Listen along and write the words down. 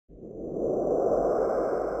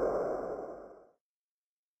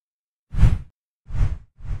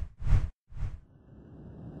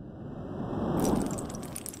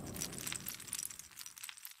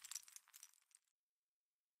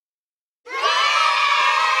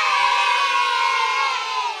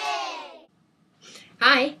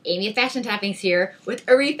Amy at Fashion Toppings here with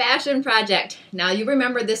a refashion project. Now you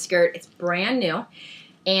remember this skirt, it's brand new,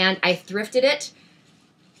 and I thrifted it,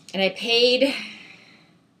 and I paid, it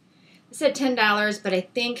said $10, but I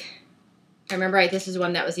think, I remember this is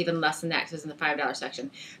one that was even less than that because it was in the $5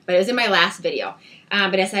 section, but it was in my last video.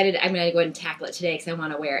 But I decided I'm going to go ahead and tackle it today because I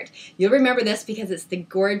want to wear it. You'll remember this because it's the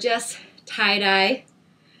gorgeous tie-dye,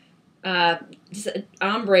 just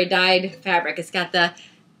ombre dyed fabric. It's got the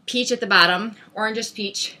peach at the bottom, orangish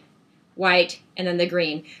peach, white, and then the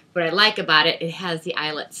green. What I like about it, it has the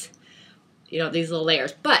eyelets, you know, these little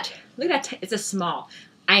layers. But look at that, it's a small.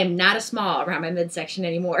 I am not a small around my midsection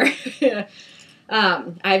anymore.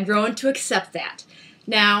 I've grown to accept that.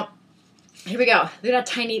 Now, here we go. Look at how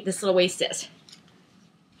tiny this little waist is.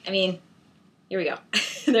 I mean, here we go.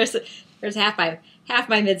 there's half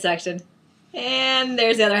my midsection, and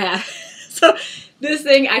there's the other half. So this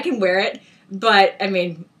thing, I can wear it, but I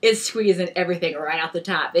mean, it's squeezing everything right out the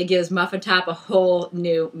top. It gives muffin top a whole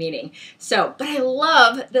new meaning. So, but I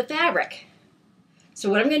love the fabric. So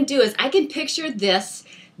what I'm going to do is I can picture this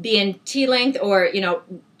being T-length or, you know,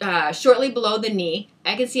 shortly below the knee.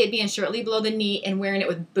 I can see it being shortly below the knee and wearing it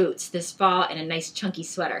with boots this fall and a nice chunky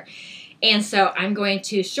sweater. And so I'm going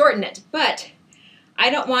to shorten it, but I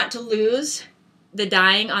don't want to lose the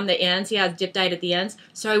dyeing on the ends. See how it's dip dyed at the ends?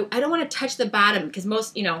 So I don't want to touch the bottom because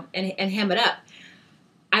most, you know, and hem it up.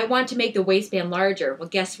 I want to make the waistband larger. Well,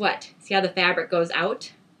 guess what? See how the fabric goes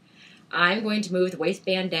out? I'm going to move the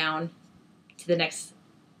waistband down to the next,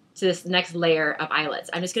 to this next layer of eyelets.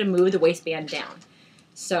 I'm just going to move the waistband down.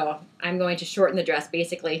 So I'm going to shorten the dress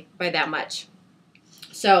basically by that much.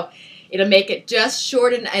 So it'll make it just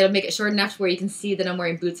short, and it'll make it short enough where you can see that I'm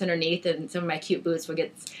wearing boots underneath, and some of my cute boots will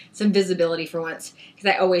get some visibility for once.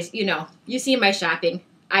 Because I always, you know, you see my shopping,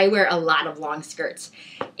 I wear a lot of long skirts,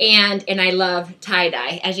 and I love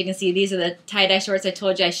tie-dye. As you can see, these are the tie-dye shorts I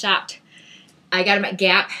told you I shopped. I got them at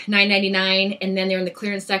Gap, $9.99, and then they're in the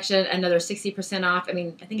clearance section, another 60% off. I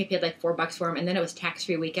mean, I think I paid like $4 for them, and then it was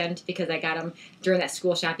tax-free weekend because I got them during that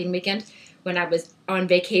school shopping weekend when I was on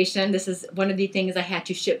vacation. This is one of the things I had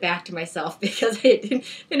to ship back to myself because I didn't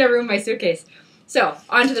room my suitcase. So,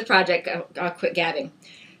 on to the project. I'll quit gabbing.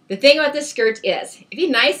 The thing about this skirt is, it'd be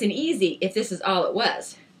nice and easy if this is all it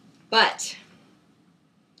was, but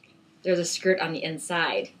there's a skirt on the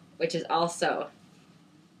inside, which is also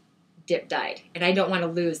dip dyed, and I don't want to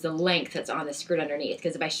lose the length that's on the skirt underneath,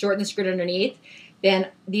 because if I shorten the skirt underneath, then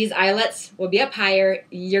these eyelets will be up higher.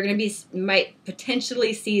 You're going to might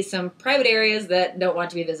potentially see some private areas that don't want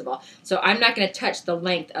to be visible. So I'm not going to touch the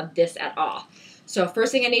length of this at all. So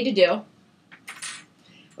first thing I need to do, I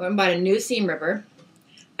went and bought a new seam ripper.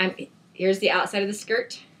 Here's the outside of the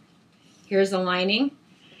skirt. Here's the lining.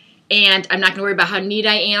 And I'm not going to worry about how neat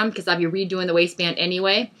I am because I'll be redoing the waistband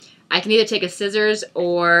anyway. I can either take a scissors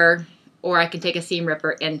or I can take a seam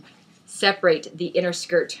ripper and separate the inner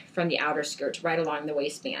skirt from the outer skirt right along the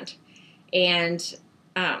waistband. And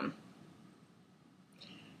I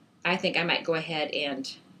think I might go ahead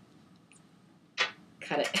and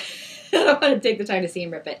cut it. I don't want to take the time to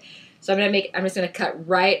seam rip it. So I'm just going to cut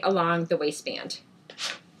right along the waistband.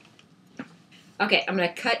 Okay, I'm going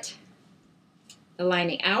to cut the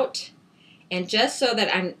lining out, and just so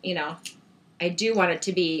that I'm, you know, I do want it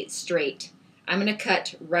to be straight, I'm going to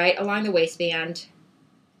cut right along the waistband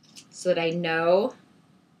so that I know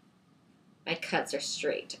my cuts are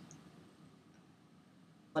straight.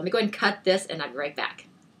 Let me go ahead and cut this, and I'll be right back.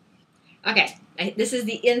 Okay, this is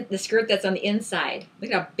the skirt that's on the inside. Look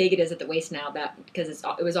at how big it is at the waist now, because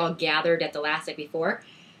it was all gathered at the elastic before.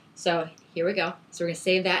 So here we go. So we're going to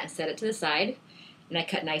save that and set it to the side. And I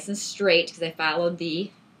cut nice and straight because I followed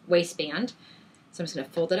the waistband. So I'm just going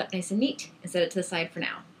to fold it up nice and neat and set it to the side for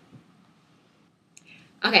now.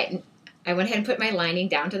 Okay, I went ahead and put my lining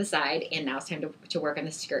down to the side, and now it's time to work on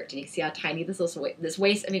the skirt. And you can see how tiny this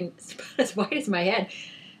waist, I mean, it's about as wide as my head.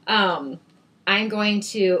 I'm going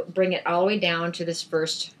to bring it all the way down to this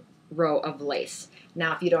first row of lace.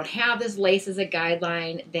 Now, if you don't have this lace as a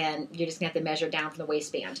guideline, then you're just going to have to measure down from the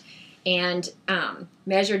waistband. And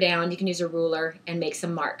measure down, you can use a ruler and make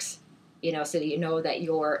some marks, you know, so that you know that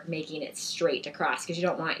you're making it straight across, because you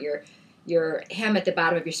don't want your hem at the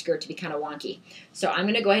bottom of your skirt to be kind of wonky. So I'm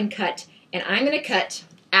going to go ahead and cut, and I'm going to cut,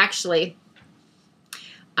 actually,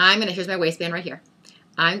 here's my waistband right here.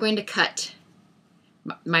 I'm going to cut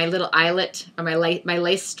my little eyelet, or my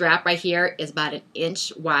lace strap right here is about 1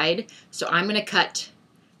 inch wide. So I'm going to cut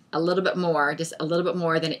a little bit more, just a little bit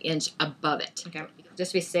more than 1 inch above it. Okay,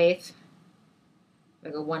 just to be safe,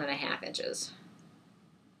 I'm going to go 1.5 inches.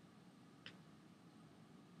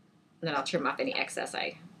 And then I'll trim off any excess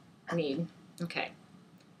I need. Okay.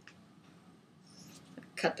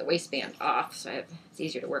 cut the waistband off so it's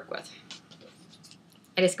easier to work with.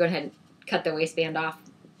 I just go ahead and cut the waistband off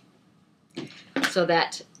so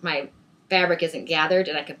that my fabric isn't gathered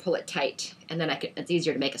and I can pull it tight, and then it's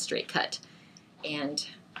easier to make a straight cut. And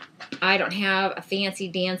I don't have a fancy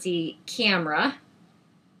dancy camera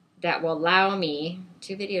that will allow me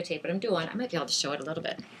to videotape what I'm doing. I might be able to show it a little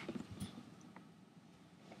bit.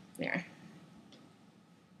 There.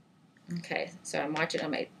 Okay, so I'm watching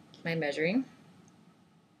on my measuring.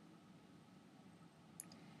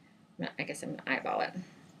 I guess I'm going to eyeball it.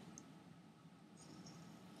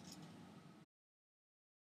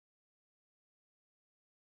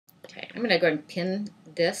 Okay, I'm going to go ahead and pin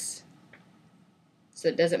this so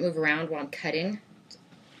it doesn't move around while I'm cutting.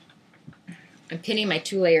 I'm pinning my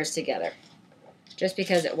 2 layers together just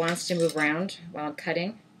because it wants to move around while I'm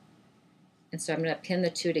cutting. And so I'm going to pin the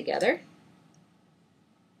 2 together.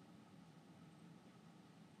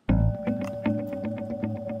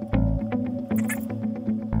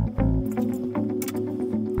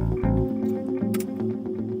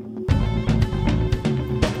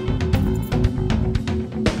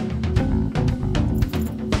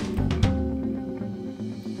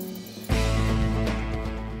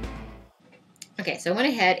 Okay, so I went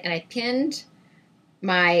ahead and I pinned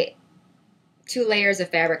my 2 layers of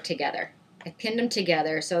fabric together. I pinned them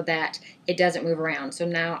together so that it doesn't move around. So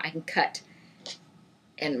now I can cut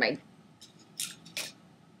in my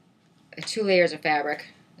 2 layers of fabric,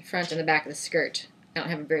 the front and the back of the skirt. I don't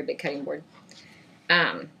have a very big cutting board.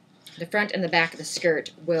 The front and the back of the skirt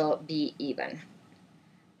will be even.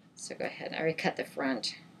 So go ahead. I already cut the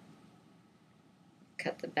front,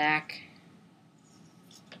 cut the back.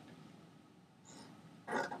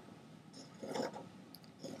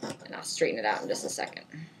 And I'll straighten it out in just a second.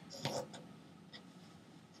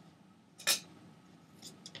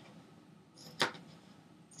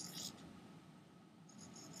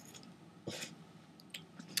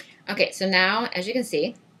 Okay, so now, as you can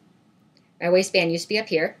see, my waistband used to be up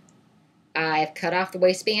here. I've cut off the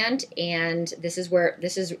waistband, and this is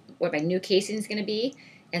what my new casing is going to be.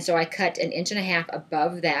 And so I cut 1.5 inches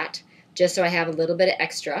above that, just so I have a little bit of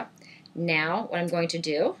extra. Now, what I'm going to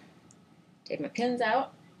do, take my pins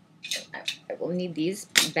out. I will need these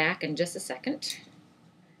back in just a second.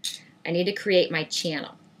 I need to create my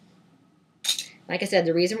channel. Like I said,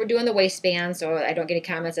 the reason we're doing the waistband, so I don't get any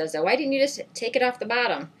comments as, oh, why didn't you just take it off the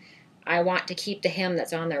bottom? I want to keep the hem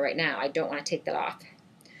that's on there right now. I don't want to take that off.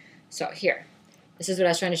 So here, this is what I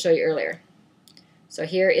was trying to show you earlier. So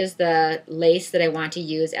here is the lace that I want to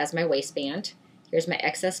use as my waistband. Here's my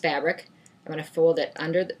excess fabric. I'm going to fold it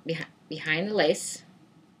under behind the lace.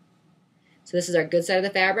 So this is our good side of the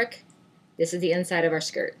fabric. This is the inside of our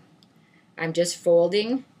skirt. I'm just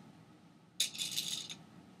folding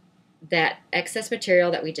that excess material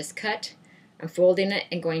that we just cut. I'm folding it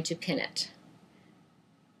and going to pin it.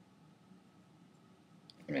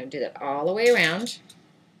 I'm going to do that all the way around.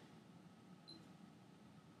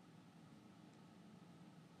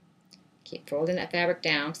 Keep folding that fabric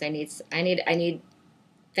down because I need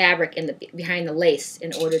fabric behind the lace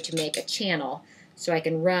in order to make a channel so I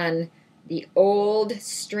can run the old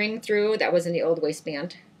string through that was in the old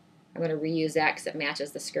waistband. I'm going to reuse that because it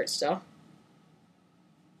matches the skirt still.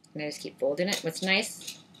 And I just keep folding it. What's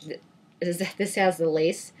nice is that this has the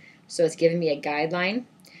lace, so it's giving me a guideline.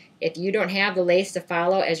 If you don't have the lace to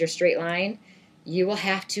follow as your straight line, you will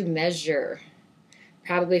have to measure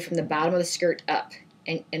probably from the bottom of the skirt up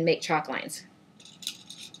and make chalk lines.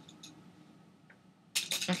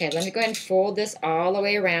 Okay, let me go ahead and fold this all the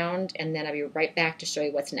way around, and then I'll be right back to show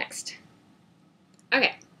you what's next.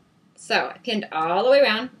 Okay, so I pinned all the way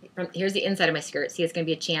around. Here's the inside of my skirt. See, it's going to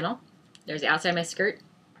be a channel. There's the outside of my skirt.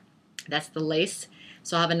 That's the lace.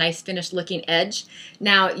 So I'll have a nice finished looking edge.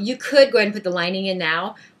 Now, you could go ahead and put the lining in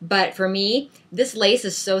now, but for me, this lace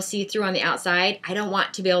is so see-through on the outside, I don't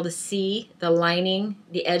want to be able to see the lining,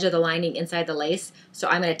 the edge of the lining inside the lace, so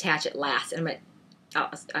I'm going to attach it last. And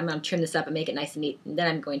I'm going to trim this up and make it nice and neat, and then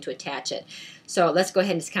I'm going to attach it. So let's go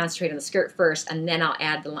ahead and just concentrate on the skirt first, and then I'll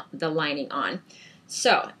add the lining on.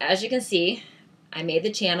 So, as you can see, I made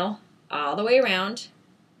the channel all the way around.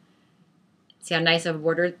 See how nice of a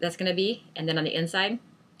border that's going to be? And then on the inside,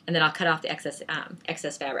 and then I'll cut off the excess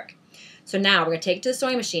fabric. So now we're going to take it to the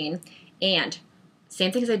sewing machine, and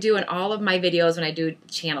same thing as I do in all of my videos when I do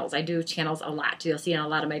channels. I do channels a lot. You'll see in a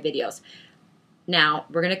lot of my videos. Now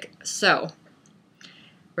we're going to sew.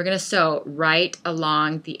 We're going to sew right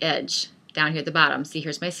along the edge down here at the bottom. See,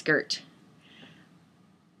 here's my skirt.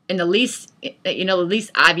 In the least, the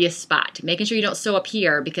least obvious spot. Making sure you don't sew up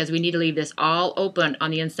here because we need to leave this all open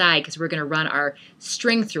on the inside because we're going to run our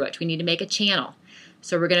string through it. We need to make a channel.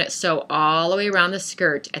 So we're going to sew all the way around the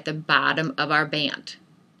skirt at the bottom of our band.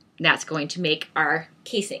 And that's going to make our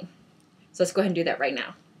casing. So let's go ahead and do that right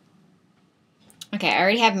now. Okay, I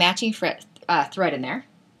already have matching thread in there.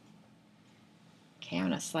 Okay, I'm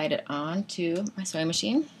going to slide it onto my sewing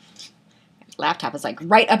machine. My laptop is like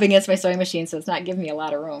right up against my sewing machine, so it's not giving me a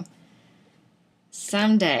lot of room.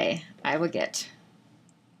 Someday I will get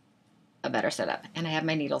a better setup. And I have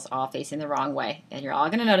my needles all facing the wrong way. And you're all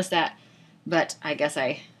going to notice that, but I guess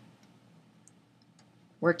I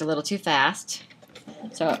worked a little too fast.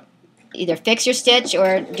 So either fix your stitch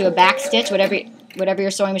or do a back stitch, whatever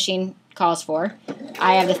your sewing machine calls for.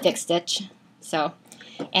 I have the fixed stitch. So,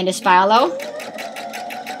 and just follow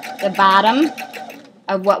the bottom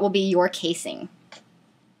of what will be your casing.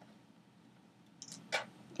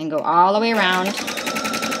 And go all the way around.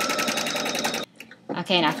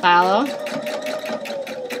 Okay, now follow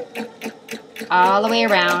all the way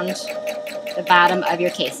around the bottom of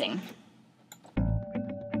your casing.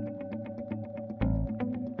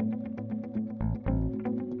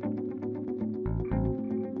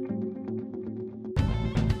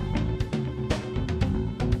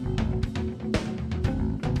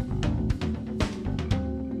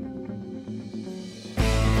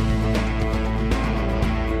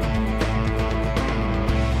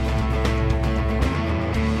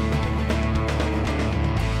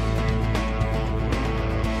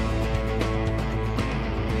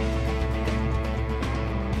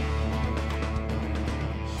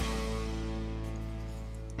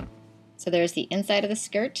 So there's the inside of the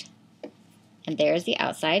skirt, and there's the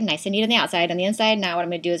outside, nice and neat on the outside. On the inside, now what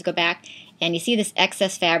I'm going to do is go back, and you see this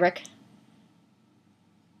excess fabric,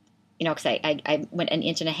 you know, because I went 1.5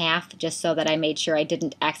 inches just so that I made sure I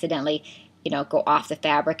didn't accidentally, you know, go off the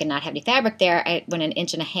fabric and not have any fabric there. I went 1.5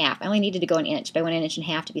 inches. I only needed to go 1 inch, but I went 1.5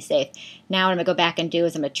 inches to be safe. Now what I'm going to go back and do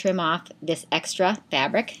is I'm going to trim off this extra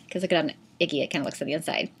fabric, because look at how icky it kind of looks on the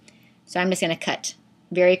inside. So I'm just going to cut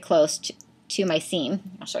very close to my seam.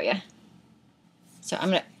 I'll show you. So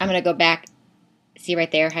I'm gonna go back. See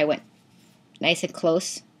right there, I went nice and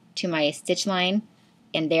close to my stitch line,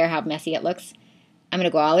 and there how messy it looks. I'm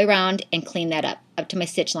gonna go all the way around and clean that up to my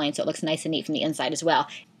stitch line so it looks nice and neat from the inside as well.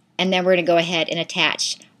 And then we're gonna go ahead and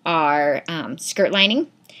attach our skirt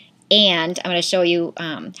lining, and I'm gonna show you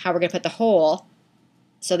how we're gonna put the hole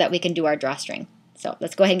so that we can do our drawstring. So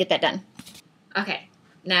let's go ahead and get that done. Okay,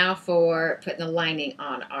 now for putting the lining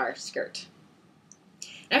on our skirt.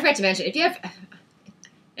 And I forgot to mention, if you have,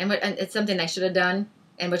 and it's something I should have done,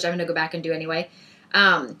 and which I'm going to go back and do anyway.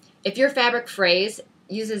 If your fabric frays,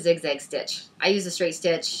 use a zigzag stitch. I use a straight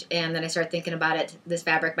stitch, and then I start thinking about it, this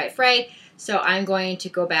fabric might fray, so I'm going to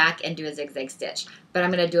go back and do a zigzag stitch. But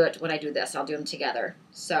I'm going to do it when I do this. I'll do them together.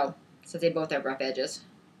 So they both have rough edges.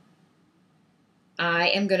 I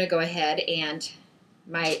am going to go ahead and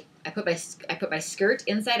I put my skirt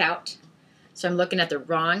inside out, so I'm looking at the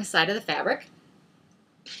wrong side of the fabric.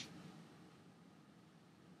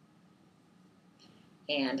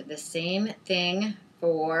 And the same thing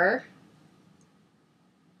for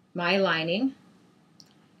my lining.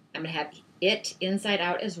 I'm going to have it inside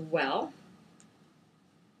out as well.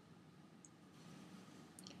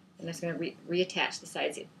 I'm just going to reattach the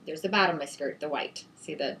sides. There's the bottom of my skirt, the white.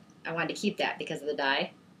 See, I wanted to keep that because of the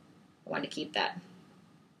dye. I wanted to keep that.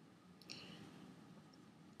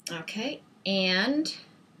 Okay, and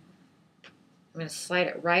I'm going to slide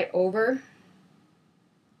it right over.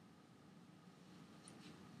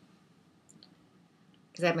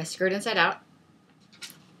 Because I have my skirt inside out.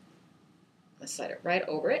 Let's slide it right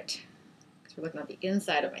over it, because we're looking at the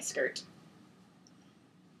inside of my skirt.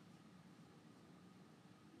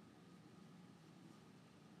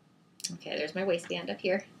 Okay, there's my waistband up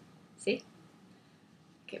here. See?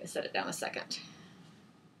 Okay, let's set it down a second.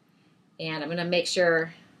 And I'm going to make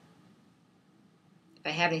sure if I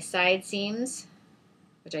have any side seams,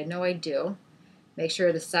 which I know I do, make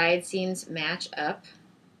sure the side seams match up.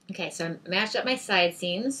 Okay, so I matched up my side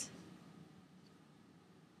seams,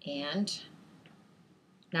 and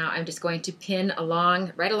now I'm just going to pin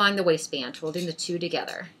right along the waistband, holding the two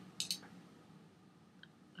together.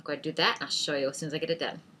 I'll go ahead and do that, and I'll show you as soon as I get it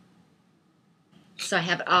done. So I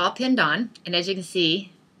have it all pinned on, and as you can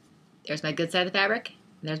see, there's my good side of the fabric,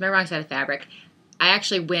 and there's my wrong side of the fabric. I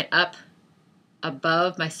actually went up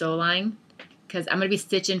above my sew line, because I'm going to be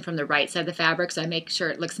stitching from the right side of the fabric, so I make sure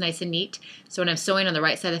it looks nice and neat. So when I'm sewing on the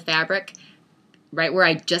right side of the fabric, right where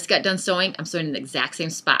I just got done sewing, I'm sewing in the exact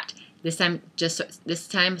same spot. This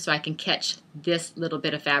time so I can catch this little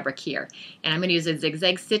bit of fabric here. And I'm going to use a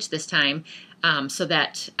zigzag stitch this time so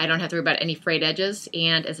that I don't have to worry about any frayed edges,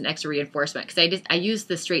 and as an extra reinforcement. Because I used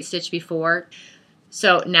the straight stitch before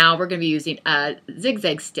So now we're going to be using a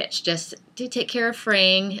zigzag stitch just to take care of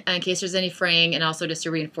fraying, in case there's any fraying, and also just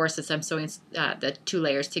to reinforce this. I'm sewing the 2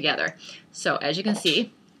 layers together. So as you can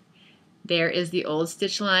see, there is the old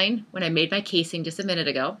stitch line when I made my casing just a minute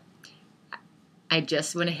ago. I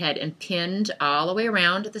just went ahead and pinned all the way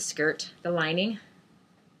around the skirt, the lining.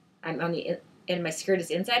 I'm on the, and my skirt is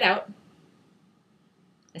inside out.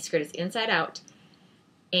 My skirt is inside out,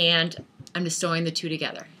 and I'm just sewing the 2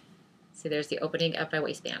 together. So there's the opening of my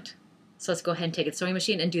waistband. So let's go ahead and take a sewing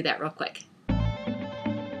machine and do that real quick.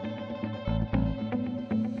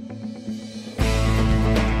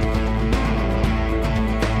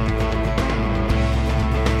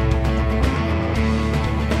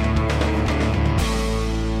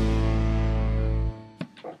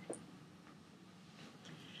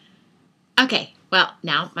 Okay, well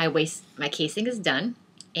now my casing is done,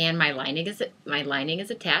 and my lining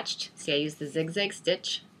is attached. See, I used the zigzag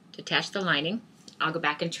stitch to attach the lining. I'll go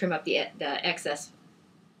back and trim up the excess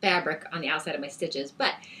fabric on the outside of my stitches,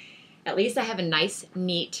 but at least I have a nice,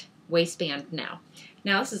 neat waistband now.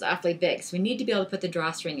 Now this is awfully big, so we need to be able to put the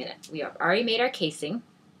drawstring in it. We have already made our casing,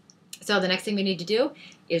 so the next thing we need to do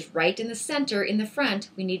is right in the center, in the front,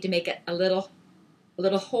 we need to make a little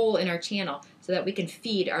hole in our channel so that we can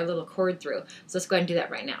feed our little cord through. So let's go ahead and do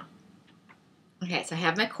that right now. Okay, so I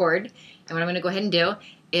have my cord, and what I'm going to go ahead and do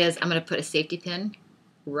is I'm going to put a safety pin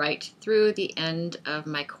right through the end of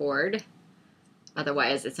my cord.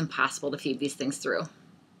 Otherwise, it's impossible to feed these things through.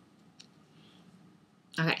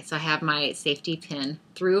 Okay, so I have my safety pin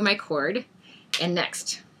through my cord, and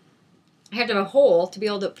next, I have to have a hole to be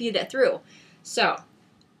able to feed that through. So,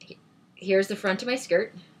 here's the front of my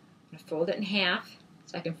skirt. I'm going to fold it in half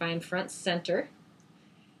so I can find front center.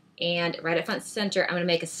 And right at front center, I'm going to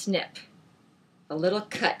make a snip, a little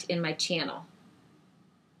cut in my channel,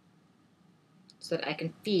 so that I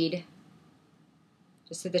can feed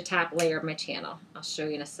just to the top layer of my channel. I'll show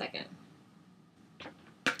you in a second.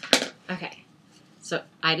 Okay, so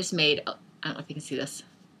I just made, I don't know if you can see this,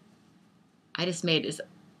 I just made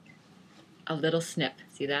a little snip.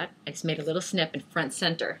 See that? I just made a little snip in front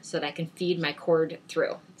center so that I can feed my cord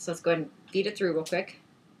through. So let's go ahead and feed it through real quick.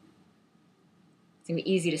 It's going to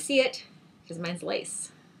be easy to see it because mine's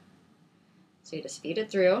lace. So you just feed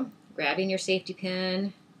it through, grabbing your safety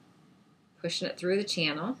pin, pushing it through the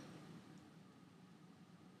channel.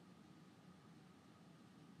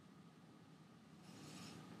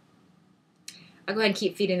 I'll go ahead and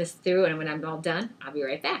keep feeding this through, and when I'm all done, I'll be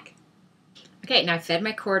right back. Okay, now I've fed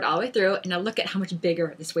my cord all the way through, and now look at how much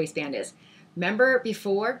bigger this waistband is. Remember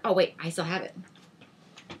before? Oh wait, I still have it.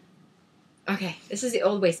 Okay, this is the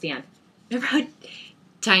old waistband. Remember how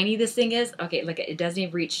tiny this thing is? Okay, look, it doesn't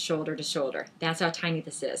even reach shoulder to shoulder. That's how tiny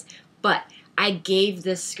this is. But I gave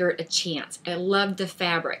this skirt a chance. I loved the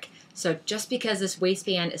fabric. So just because this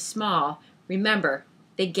waistband is small, remember,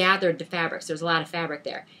 they gathered the fabric, so there's a lot of fabric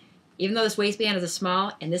there. Even though this waistband is a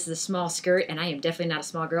small, and this is a small skirt, and I am definitely not a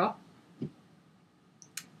small girl,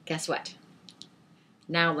 guess what?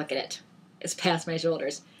 Now look at it. It's past my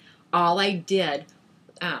shoulders. All I did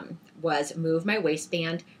was move my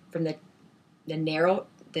waistband from the narrow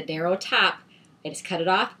top. I just cut it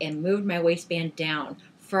off and moved my waistband down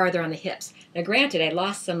farther on the hips. Now granted, I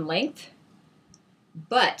lost some length,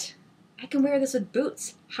 but I can wear this with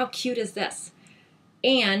boots. How cute is this?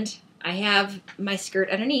 And I have my skirt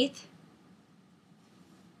underneath.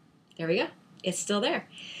 There we go. It's still there.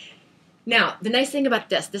 Now, the nice thing about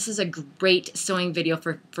this is a great sewing video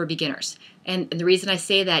for beginners. And the reason I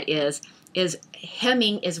say that is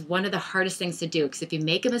hemming is one of the hardest things to do, because if you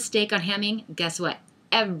make a mistake on hemming, guess what?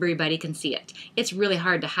 Everybody can see it. It's really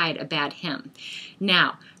hard to hide a bad hem.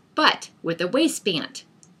 Now, but with a waistband,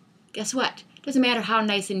 guess what? It doesn't matter how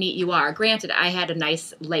nice and neat you are. Granted, I had a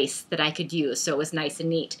nice lace that I could use, so it was nice and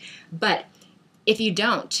neat. But if you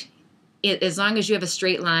don't, as long as you have a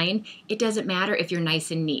straight line, it doesn't matter if you're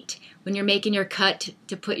nice and neat. When you're making your cut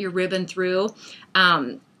to put your ribbon through,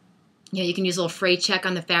 you can use a little fray check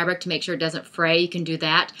on the fabric to make sure it doesn't fray. You can do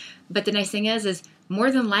that. But the nice thing is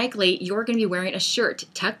more than likely you're going to be wearing a shirt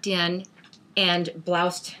tucked in and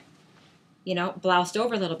bloused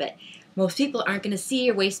over a little bit. Most people aren't going to see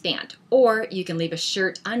your waistband. Or you can leave a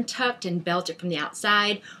shirt untucked and belt it from the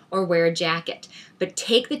outside, or wear a jacket. But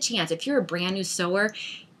take the chance. If you're a brand new sewer,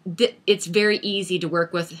 it's very easy to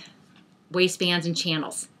work with waistbands and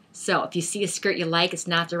channels. So if you see a skirt you like, it's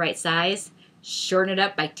not the right size, shorten it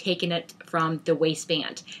up by taking it from the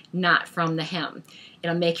waistband, not from the hem.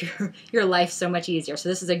 It'll make your life so much easier. So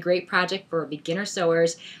this is a great project for beginner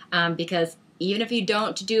sewers, because even if you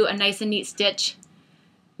don't do a nice and neat stitch,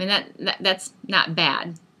 I mean that's not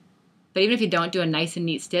bad. But even if you don't do a nice and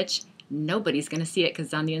neat stitch, nobody's going to see it because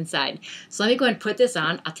it's on the inside. So let me go ahead and put this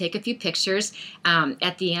on. I'll take a few pictures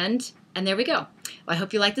at the end, and there we go. Well, I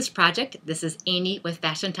hope you like this project. This is Amy with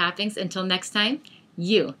Fashion Toppings. Until next time,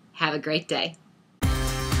 you have a great day.